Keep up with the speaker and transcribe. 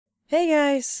Hey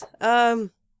guys,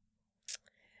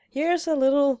 here's a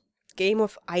little game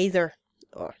of either,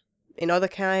 or in other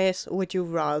case, would you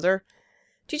rather,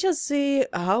 to just see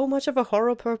how much of a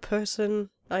horror person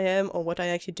I am or what I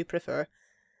actually do prefer.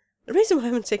 The reason why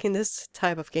I'm taking this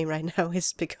type of game right now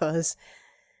is because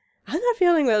I'm not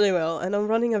feeling really well and I'm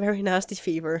running a very nasty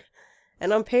fever.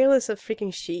 And I'm pale as a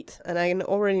freaking sheet, and I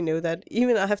already know that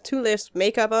even I have 2 layers of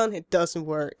makeup on, it doesn't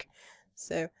work.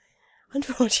 So,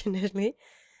 unfortunately.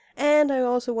 And I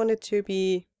also wanted to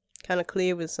be kind of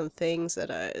clear with some things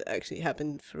that actually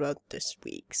happened throughout this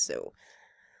week. So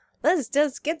let's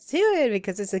just get to it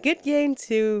because it's a good game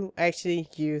to actually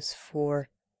use for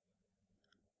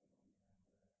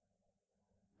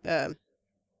and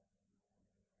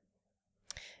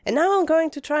now I'm going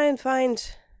to try and find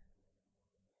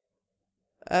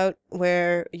out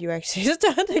where you actually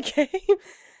start the game.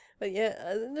 But yeah,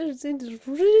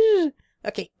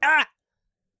 okay.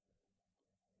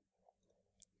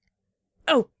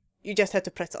 Oh, you just had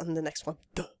to press on the next one.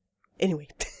 Duh. Anyway.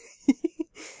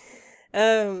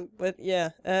 But yeah,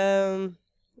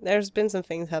 there's been some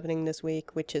things happening this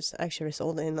week, which has actually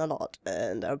resulted in a lot,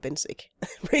 and I've been sick.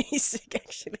 Really sick,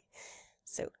 actually.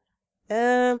 So,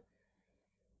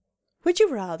 would you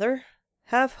rather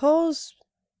have holes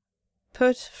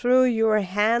put through your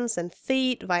hands and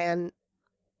feet via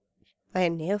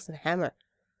nails and hammer?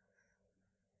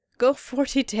 Go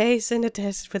 40 days in the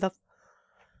desert without...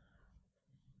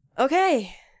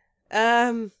 Okay,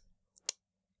 this...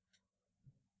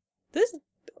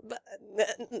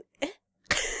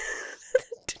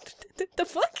 the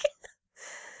fuck?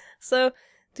 So,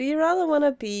 do you rather want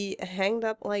to be hanged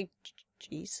up like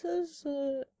Jesus?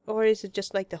 Or is it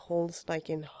just like the holes like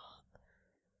in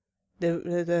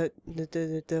the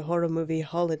horror movie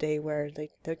Holiday where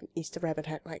like the Easter rabbit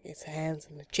had like its hands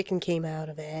and the chicken came out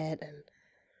of it and...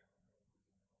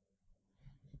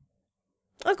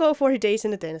 I'll go 40 days in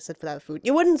the desert without food.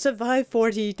 You wouldn't survive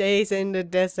 40 days in the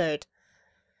desert.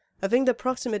 I think the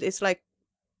approximate is like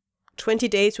 20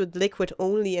 days with liquid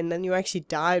only, and then you actually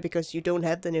die because you don't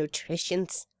have the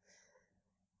nutritions.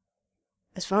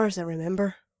 As far as I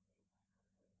remember.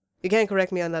 You can't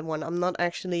correct me on that one. I'm not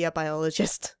actually a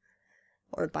biologist.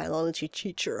 Or a biology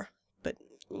teacher. But...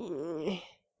 I'd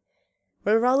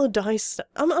rather die...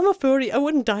 I'm a foodie. I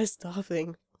wouldn't die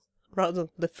starving. Rather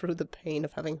live through the pain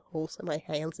of having holes in my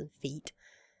hands and feet.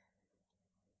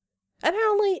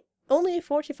 Apparently, only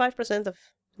 45% of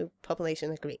the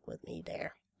population agree with me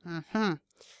there.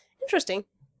 Interesting.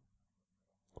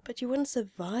 But you wouldn't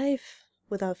survive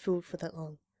without food for that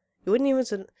long. You wouldn't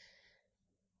even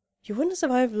you wouldn't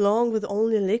survive long with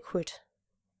only liquid.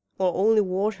 Or only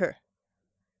water.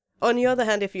 On the other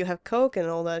hand, if you have Coke and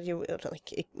all that, you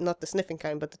like not the sniffing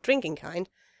kind, but the drinking kind,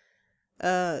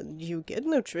 you get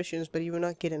nutrition, but you will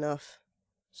not get enough.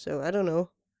 So, I don't know.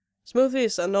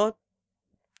 Smoothies are not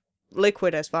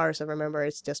liquid as far as I remember,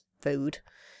 it's just food.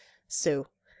 So,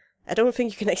 I don't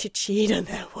think you can actually cheat on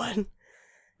that one.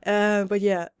 But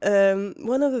yeah,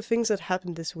 one of the things that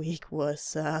happened this week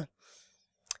was, I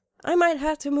might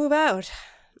have to move out.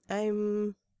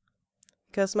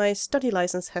 Because my study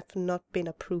license has not been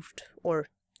approved, or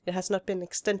it has not been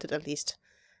extended at least,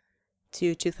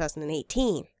 to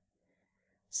 2018.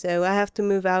 So I have to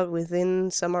move out within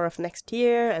summer of next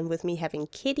year, and with me having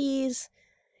kitties,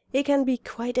 it can be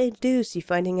quite a doozy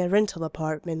finding a rental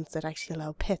apartment that actually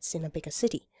allow pets in a bigger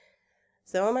city.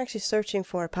 So I'm actually searching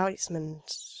for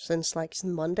apartments since like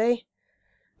Monday.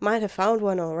 Might have found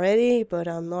one already, but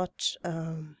I'm not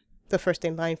the first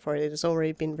in line for it. It has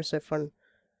already been reserved for...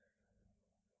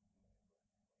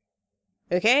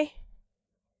 Okay?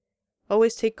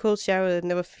 Always take cold showers and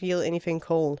never feel anything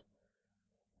cold.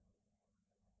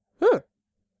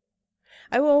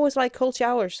 I will always like cold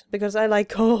showers, because I like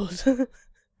cold.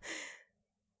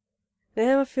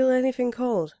 Never feel anything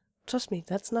cold. Trust me,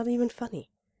 that's not even funny.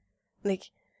 Like,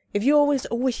 if you always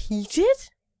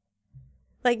overheated?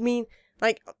 Like,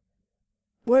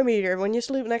 Wormeater, when you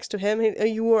sleep next to him,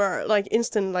 you are, like,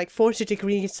 instant, like, 40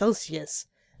 degrees Celsius.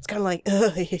 It's kind of like,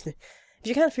 if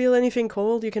you can't feel anything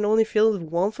cold, you can only feel the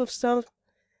warmth of stuff.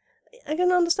 I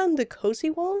can understand the cozy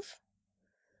warmth.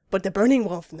 But the burning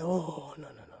warmth, no.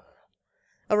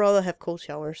 I'd rather have cold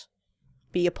showers.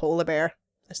 Be a polar bear,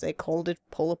 as they called it,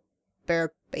 polar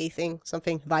bear bathing,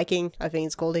 something, Viking, I think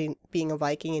it's called being a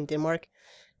Viking in Denmark.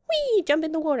 Whee! Jump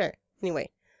in the water! Anyway.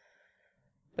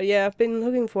 But yeah, I've been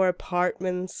looking for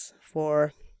apartments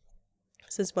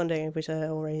since Monday, which I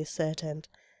already said, and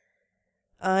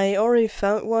I already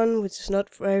found one, which is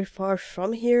not very far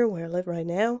from here, where I live right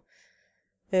now.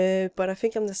 But I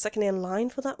think I'm the second in line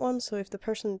for that one, so if the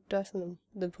person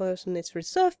is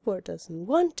reserved for doesn't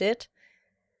want it,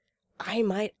 I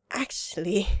might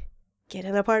actually get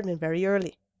an apartment very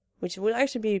early, which would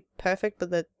actually be perfect,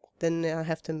 but then I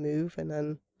have to move, and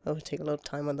then I would take a lot of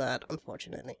time on that,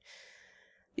 unfortunately.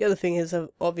 The other thing is,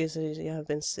 obviously, I've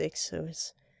been sick, so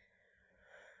it's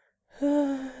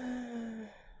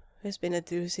been a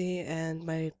doozy, and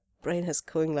my brain has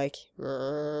going like,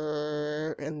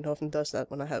 and it often does that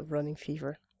when I have running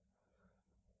fever.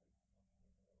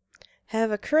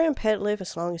 Have a current pet live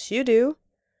as long as you do.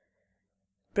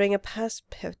 Bring a past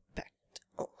pet back.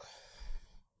 Oh.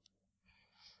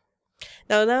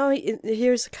 Now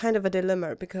here's kind of a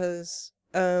dilemma, because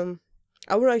I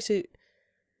would actually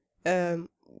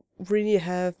really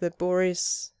have the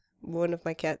Boris, one of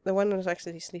my cat, the one that's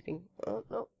actually sleeping. Oh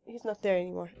no, he's not there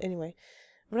anymore. Anyway,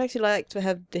 I would actually like to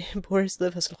have Boris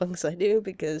live as long as I do,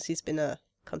 because he's been a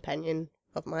companion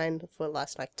of mine for the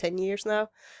last like 10 years now.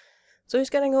 So he's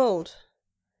getting old.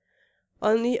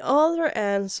 On the other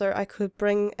answer, I could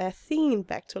bring Athene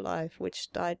back to life,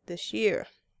 which died this year,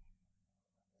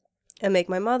 and make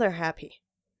my mother happy.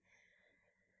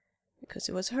 Because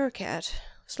it was her cat.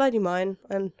 Slightly mine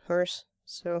and hers.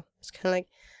 So it's kind of like,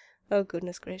 oh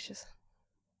goodness gracious.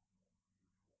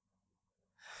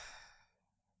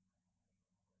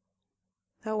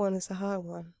 That one is a hard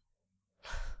one.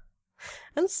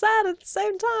 And sad at the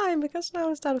same time, because now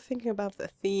I started thinking about the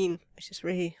Athene, which is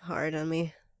really hard on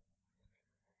me.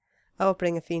 I will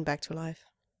bring Athene back to life,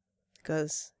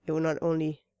 because it would not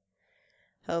only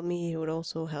help me, it would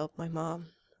also help my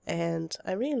mom, and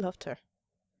I really loved her.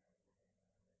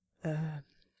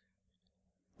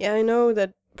 Yeah, I know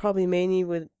that probably many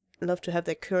would love to have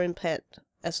their current pet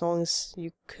as long as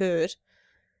you could,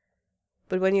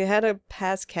 but when you had a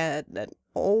past cat that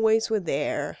always were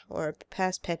there, or a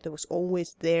past pet that was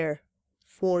always there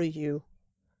for you,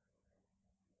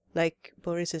 like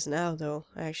Boris is now though,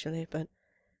 actually, but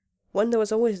one that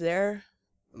was always there,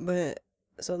 but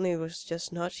suddenly it was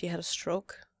just not. She had a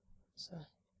stroke. So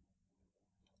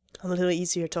I'm a little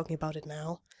easier talking about it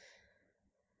now.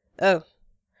 Oh.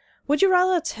 Would you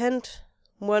rather attend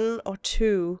one or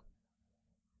two,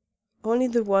 only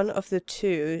the one of the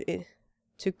two,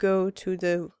 to go to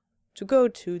the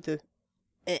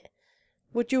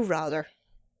would you rather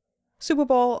Super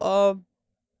Bowl or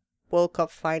World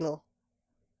Cup final?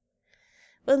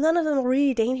 Well, none of them are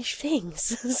really Danish things,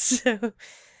 so...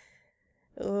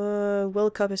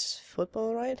 World Cup is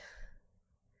football, right?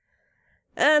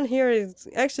 And here is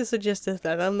actually suggested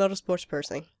that I'm not a sports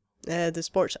person. The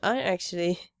sports I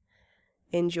actually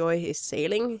enjoy is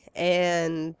sailing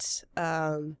and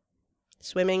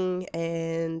swimming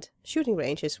and shooting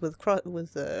ranges with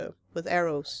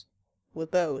arrows,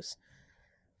 with bows.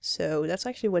 So that's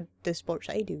actually what the sports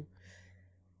I do.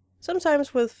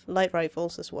 Sometimes with light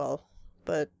rifles as well,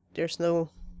 but there's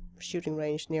no shooting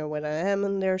range near where I am,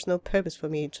 and there's no purpose for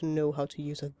me to know how to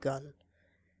use a gun,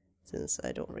 since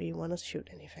I don't really want to shoot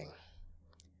anything.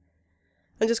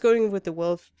 I'm just going with the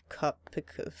World Cup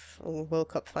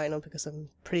final because I'm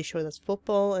pretty sure that's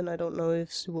football, and I don't know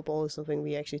if Super Bowl is something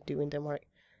we actually do in Denmark.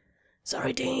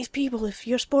 Sorry, Danish people, if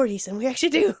you're sporties, and we actually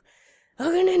do.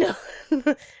 Okay, no.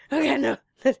 Okay, no.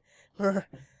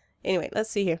 Anyway, let's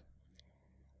see here.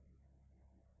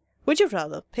 Would you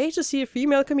rather pay to see a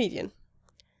female comedian?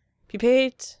 Be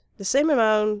paid the same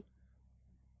amount...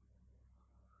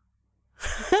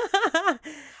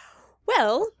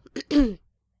 Well...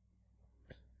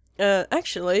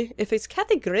 actually, if it's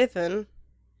Kathy Griffin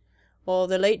or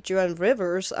the late Joan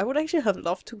Rivers, I would actually have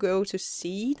loved to go to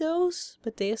see those,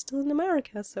 but they are still in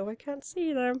America, so I can't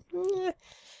see them.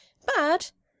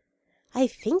 But I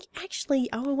think actually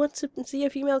I would want to see a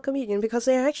female comedian because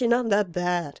they're actually not that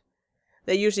bad.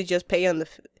 They usually just pay on the...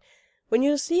 When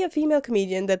you see a female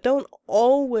comedian that don't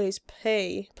always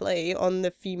play on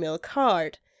the female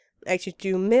card, actually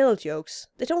do male jokes,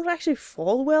 they don't actually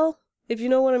fall well, if you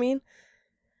know what I mean.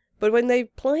 But when they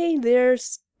play their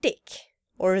stick,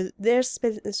 or their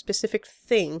specific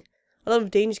thing, a lot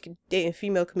of Danish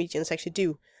female comedians actually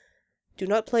do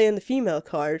not play on the female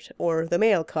card, or the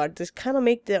male card. They kind of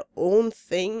make their own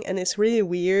thing, and it's really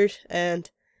weird, and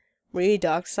really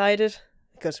dark-sided.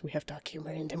 Because we have dark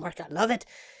humor in Denmark, I love it.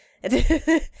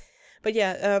 But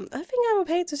yeah, I think I would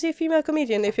pay to see a female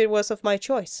comedian if it was of my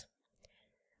choice.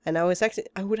 And I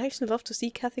would actually love to see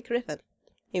Kathy Griffin,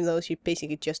 even though she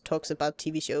basically just talks about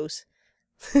TV shows.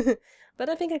 But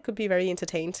I think I could be very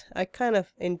entertained. I kind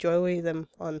of enjoy them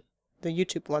on the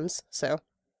YouTube ones, so.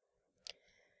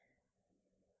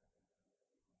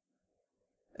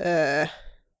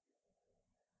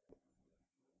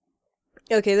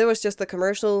 Okay, there was just a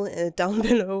commercial down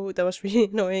below that was really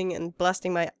annoying and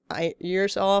blasting my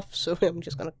ears off, so I'm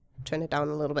just gonna turn it down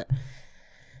a little bit.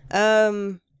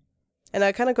 And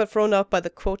I kind of got thrown off by the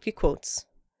quotey quotes.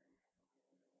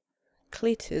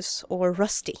 Cletus or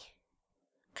Rusty.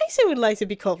 I actually would like to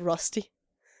be called Rusty.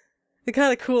 A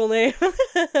kind of cool name.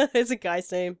 It's a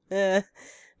guy's name. But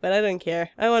I don't care.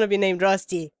 I want to be named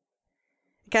Rusty.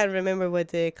 I can't remember what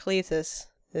the Cletus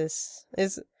is.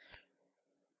 It's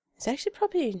actually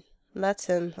probably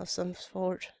Latin of some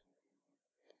sort.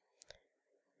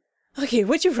 Okay,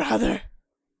 would you rather?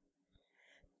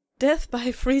 Death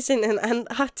by freezing in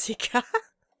Antarctica?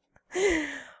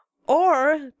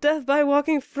 Or death by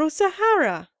walking through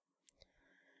Sahara?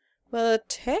 Well,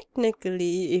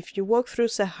 technically, if you walk through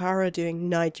Sahara during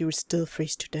night, you will still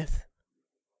freeze to death.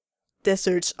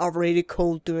 Deserts are really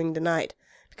cold during the night,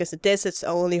 because the deserts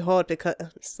are only hot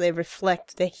because they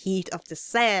reflect the heat of the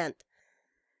sand.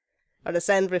 Or the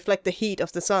sand reflect the heat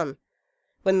of the sun.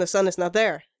 When the sun is not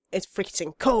there, it's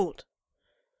freezing cold.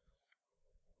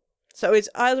 So it's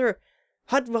either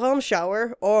hot warm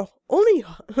shower or only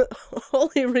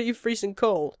really freezing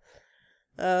cold.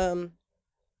 But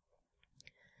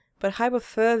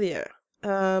hypothermia,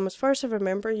 as far as I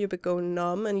remember, you would go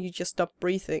numb and you just stop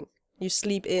breathing. You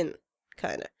sleep in,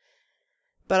 kinda.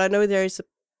 But I know there is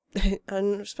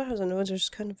and as far as I know, there's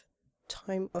kind of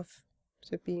time of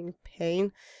being in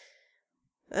pain.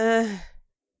 And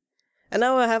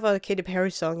now I have a Katy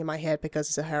Perry song in my head because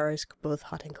Sahara is both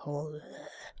hot and cold.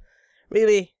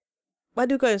 Really? Why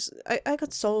do you guys... I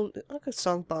got song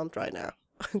bombed right now.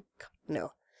 God,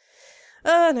 no.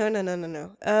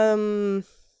 No.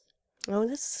 Oh,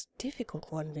 this is a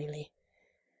difficult one, really.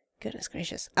 Goodness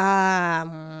gracious.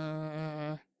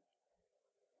 Well,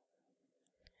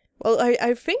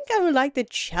 I think I would like the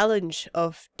challenge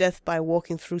of death by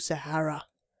walking through Sahara.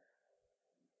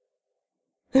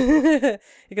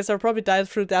 Because I'll probably die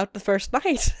throughout the first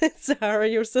night in Sahara.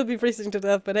 You'll still be freezing to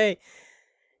death, but hey.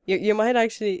 You might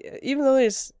actually... Even though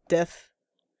there's death...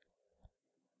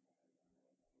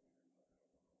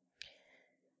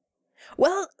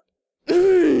 Well...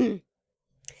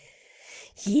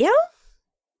 yeah?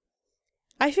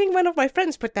 I think one of my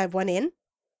friends put that one in.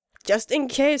 Just in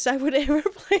case I would ever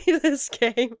play this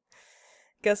game.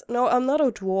 Because, no, I'm not a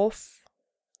dwarf.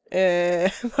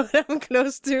 But I'm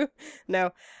close to.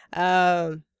 No.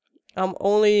 I'm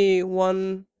only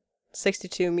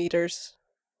 162 meters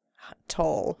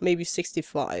tall. Maybe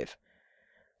 65.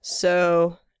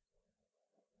 So...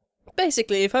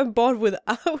 basically, if I'm born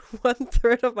without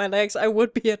 1/3 of my legs, I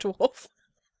would be a dwarf.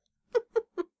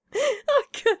 Oh,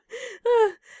 God.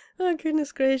 Oh,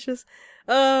 goodness gracious.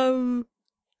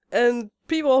 And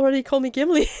people already call me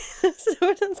Gimli. So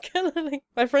that's kind of like...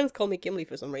 my friends call me Gimli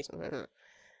for some reason. I don't know.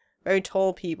 Very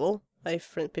tall people I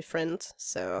befriend,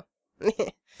 so...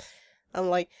 I'm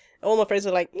like... all my friends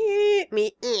are like...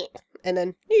 me, and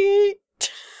then...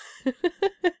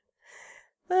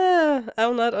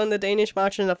 I'm not on the Danish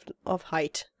margin of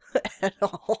height at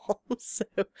all. So...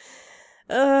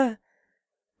 I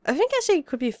think actually it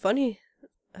could be funny.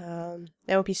 There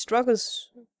would be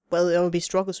struggles... well, there would be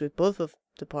struggles with both of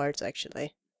the parts,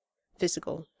 actually.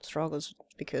 Physical struggles,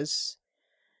 because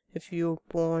if you're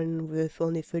born with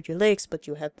only 30 legs, but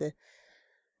you have the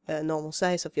normal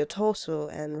size of your torso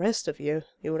and rest of you,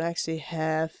 you would actually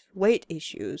have weight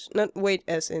issues. Not weight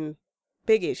as in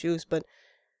big issues, but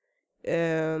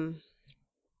you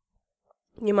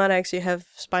might actually have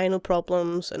spinal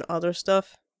problems and other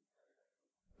stuff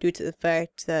due to the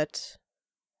fact that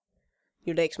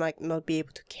your legs might not be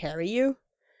able to carry you.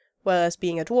 Whereas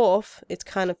being a dwarf, it's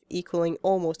kind of equaling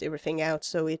almost everything out,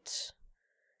 so it's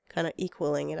kind of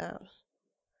equaling it out.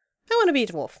 I want to be a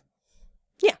dwarf.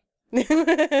 Yeah.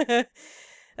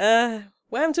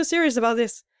 Why I'm too serious about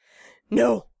this?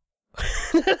 No.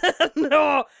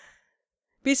 No.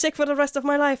 Be sick for the rest of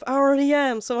my life. I already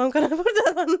am, so I'm gonna put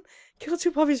that on. Kill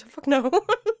 2 puppies. Fuck no.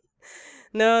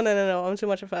 No. I'm too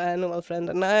much of an animal friend,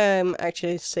 and I'm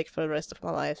actually sick for the rest of my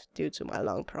life due to my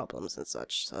lung problems and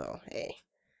such, so hey.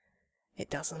 It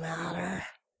doesn't matter.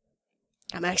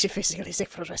 I'm actually physically sick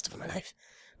for the rest of my life.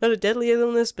 Not a deadly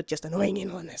illness, but just annoying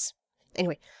illness.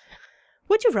 Anyway,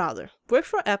 would you rather work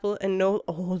for Apple and know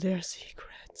all their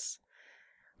secrets?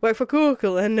 Work for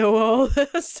Google and know all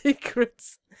their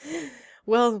secrets?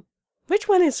 Well, which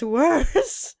one is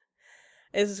worse?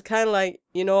 Is it kind of like,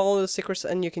 you know all the secrets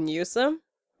and you can use them?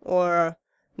 Or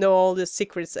know all the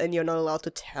secrets and you're not allowed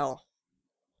to tell?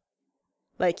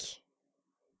 Like...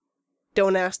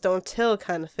 don't ask, don't tell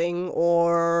kind of thing,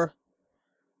 or...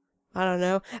 I don't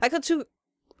know. I got too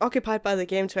occupied by the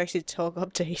game to actually talk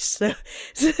updates, so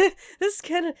this is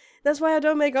kind of... that's why I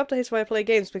don't make updates when I play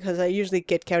games, because I usually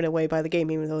get carried away by the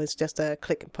game, even though it's just a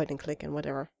click and point and click and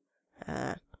whatever.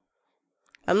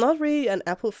 I'm not really an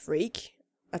Apple freak.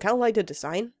 I kind of like the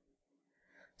design.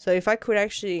 So if I could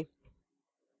actually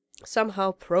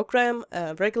somehow program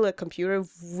a regular computer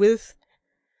with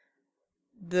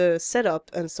the setup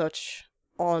and such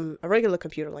on a regular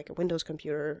computer, like a Windows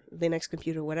computer, Linux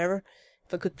computer, whatever,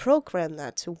 if I could program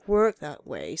that to work that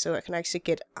way, so I can actually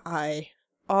get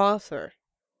iAuthor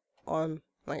on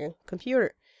my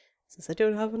computer, since I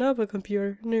don't have another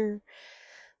computer. No.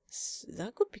 So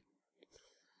that could be...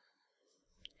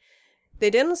 They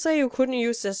didn't say you couldn't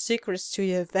use their secrets to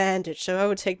your advantage, so I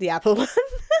would take the Apple one.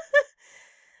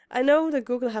 I know that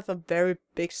Google have a very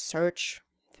big search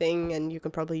thing, and you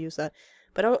can probably use that.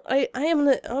 But I'm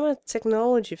a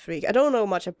technology freak. I don't know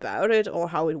much about it or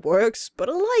how it works, but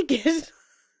I like it.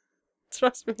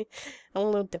 Trust me. I'm a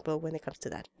little dimple when it comes to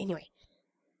that. Anyway.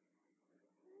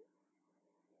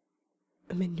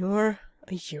 A manure,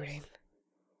 a urine.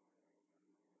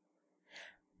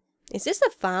 Is this a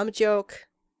farm joke?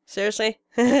 Seriously?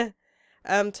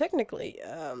 Technically,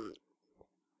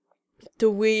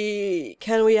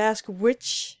 can we ask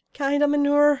which kind of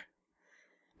manure?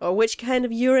 Or which kind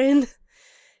of urine?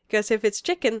 Because if it's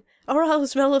chicken, or I'll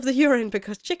smell of the urine,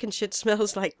 because chicken shit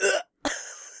smells like...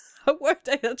 I worked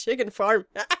at a chicken farm.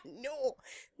 No!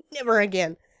 Never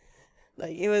again.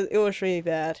 Like, it was really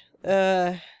bad.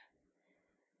 I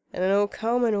don't know,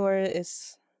 cow manure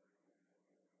is...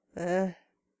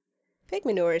 pig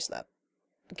manure is not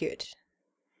good.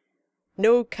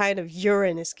 No kind of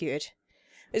urine is good.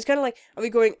 It's kind of like, are we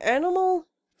going animal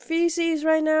feces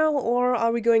right now, or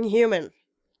are we going human?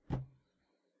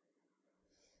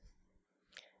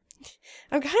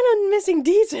 I'm kind of missing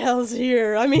details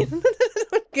here. I mean,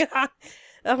 God.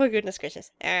 Oh my goodness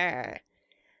gracious. Yeah,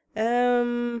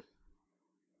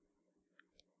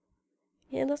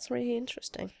 that's really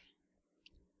interesting.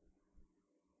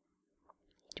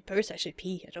 Do birds actually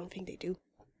pee? I don't think they do.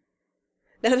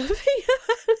 Okay,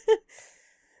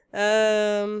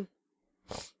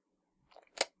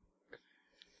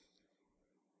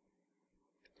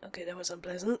 that was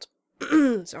unpleasant.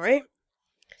 Sorry.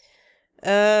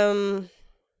 Well,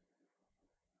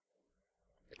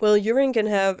 urine can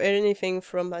have anything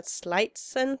from a slight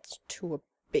scent to a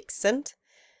big scent.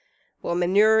 Well,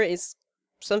 manure is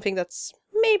something that's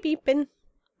maybe been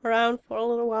around for a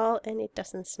little while and it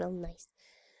doesn't smell nice.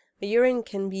 But urine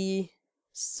can be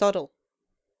subtle.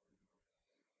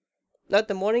 Not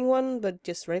the morning one, but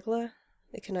just regular.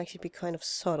 It can actually be kind of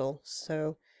subtle,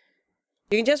 so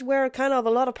you can just wear kind of a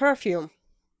lot of perfume,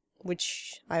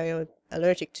 which I'm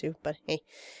allergic to, but hey,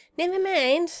 never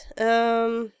mind.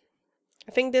 I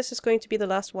think this is going to be the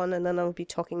last one, and then I'll be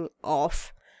talking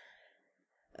off.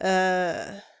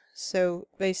 So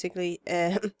basically,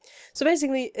 in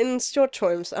short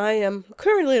terms, I am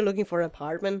currently looking for an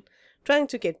apartment, trying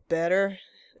to get better,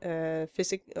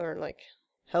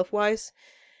 health-wise,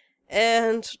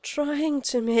 and trying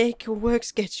to make a work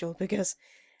schedule, because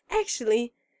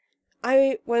actually,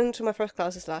 I went to my first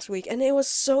classes last week, and it was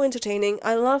so entertaining.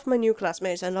 I love my new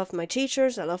classmates, I love my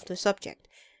teachers, I love the subject.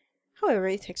 However,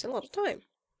 it takes a lot of time.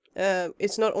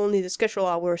 It's not only the schedule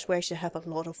hours, we actually have a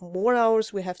lot of more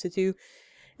hours we have to do.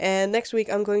 And next week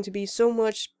I'm going to be so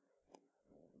much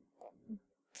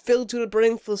filled to the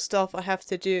brim full stuff I have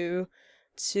to do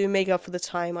to make up for the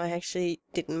time I actually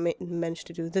didn't manage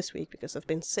to do this week because I've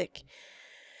been sick.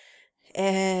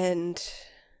 And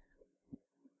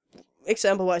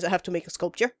example-wise, I have to make a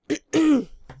sculpture.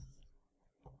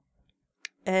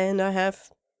 And I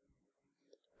have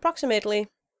approximately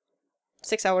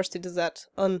 6 hours to do that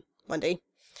on Monday.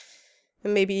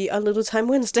 And maybe a little time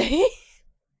Wednesday.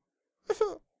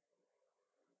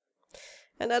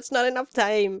 And that's not enough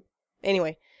time.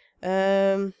 Anyway.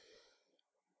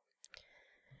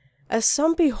 A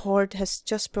zombie horde has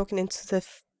just broken into the...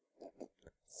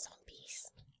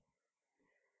 Zombies.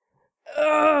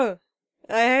 Ugh!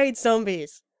 I hate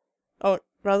zombies. Oh,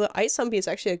 rather, iZombie is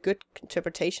actually a good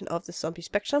interpretation of the zombie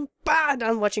spectrum, but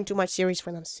I'm watching too much series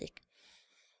when I'm sick.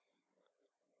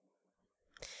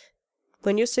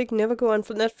 When you're sick, never go on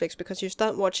for Netflix, because you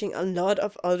start watching a lot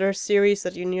of other series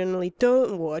that you normally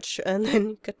don't watch, and then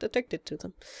you get addicted to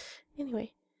them.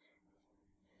 Anyway.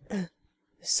 The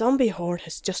zombie horde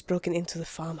has just broken into the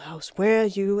farmhouse, where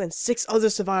you and 6 other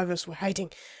survivors were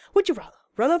hiding. Would you rather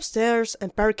run upstairs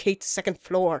and barricade the 2nd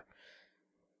floor?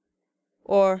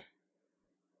 Or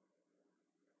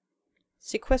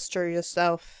sequester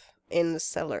yourself in the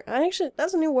cellar?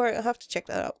 That's a new word, I have to check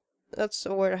that out. That's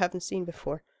a word I haven't seen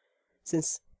before,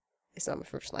 since it's not my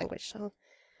first language, so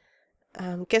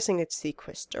I'm guessing it's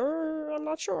sequester, I'm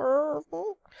not sure.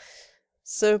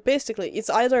 So basically, it's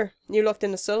either you're locked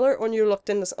in the cellar or you're locked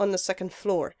in on the 2nd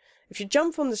floor. If you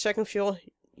jump from the 2nd floor,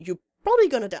 you're probably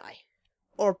gonna die.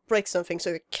 Or break something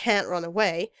so you can't run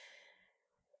away.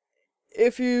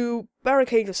 if you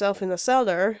barricade yourself in a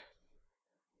cellar,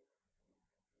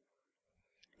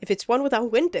 if it's one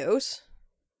without windows,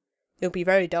 it'll be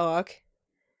very dark.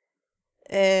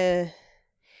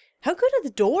 How good are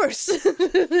the doors?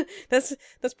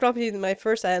 That's probably my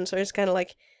first answer. It's kind of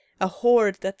like a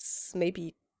horde that's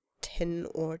maybe 10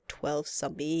 or 12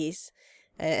 zombies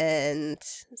and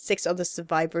 6 other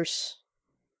survivors.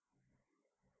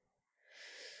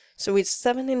 So it's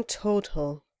 7 in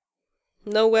total.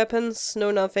 No weapons,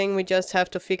 no nothing. We just have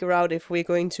to figure out if we're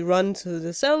going to run to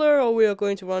the cellar or we are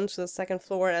going to run to the second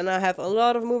floor. And I have a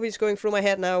lot of movies going through my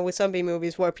head now with zombie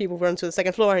movies where people run to the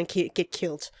second floor and get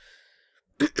killed.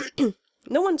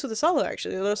 No one to the cellar,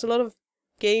 actually. There's a lot of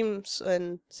games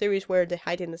and series where they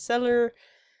hide in the cellar,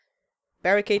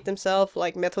 barricade themselves,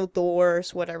 like metal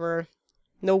doors, whatever.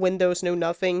 No windows, no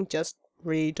nothing, just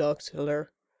really dark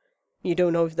cellar. You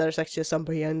don't know if there's actually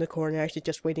somebody in the corner actually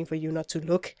just waiting for you not to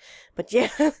look. But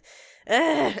yeah.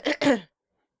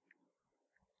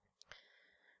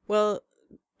 Well,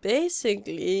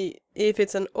 basically, if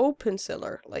it's an open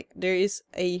cellar, like there is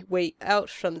a way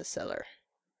out from the cellar,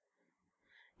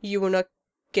 you will not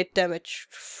get damage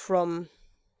from...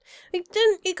 Like,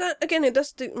 then, again, it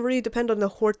does really depend on the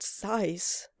horde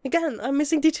size. Again, I'm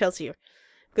missing details here.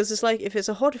 Because it's like, if it's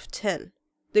a horde of 10,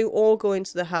 they all go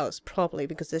into the house, probably,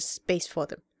 because there's space for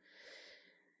them.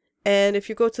 And if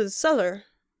you go to the cellar,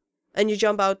 and you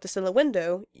jump out the cellar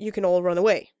window, you can all run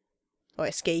away. Or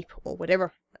escape, or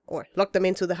whatever. Or lock them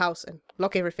into the house, and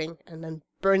lock everything, and then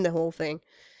burn the whole thing.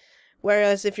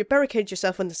 Whereas, if you barricade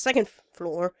yourself on the second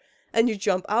floor, and you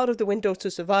jump out of the window to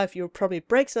survive, you'll probably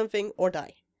break something, or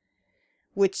die.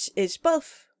 Which is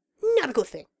both not a good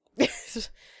thing.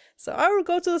 So I will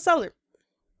go to the cellar.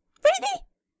 Really?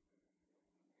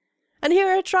 And here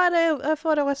I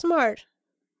thought I was smart.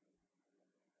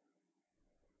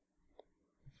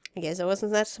 I guess I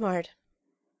wasn't that smart.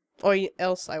 Or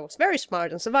else I was very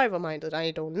smart and survival-minded,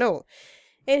 I don't know.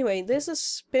 Anyway, this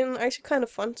has been actually kind of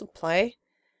fun to play.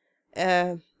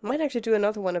 Might actually do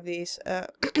another one of these. Oh,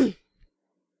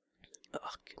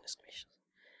 goodness gracious.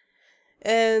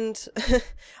 And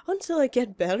until I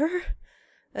get better,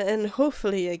 and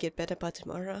hopefully I get better by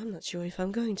tomorrow, I'm not sure if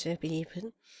I'm going to be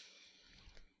even.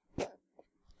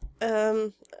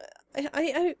 I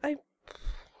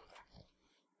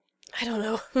don't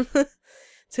know.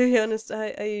 To be honest,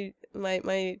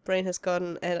 my brain has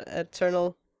gotten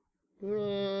eternal.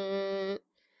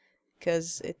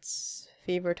 Because it's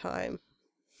fever time.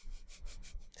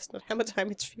 It's not hammer time,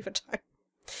 it's fever time.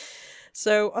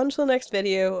 So, until next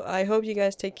video, I hope you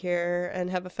guys take care and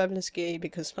have a fabulous day,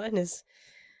 because mine is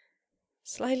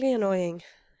slightly annoying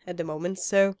at the moment.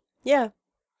 So, yeah.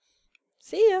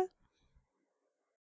 See ya!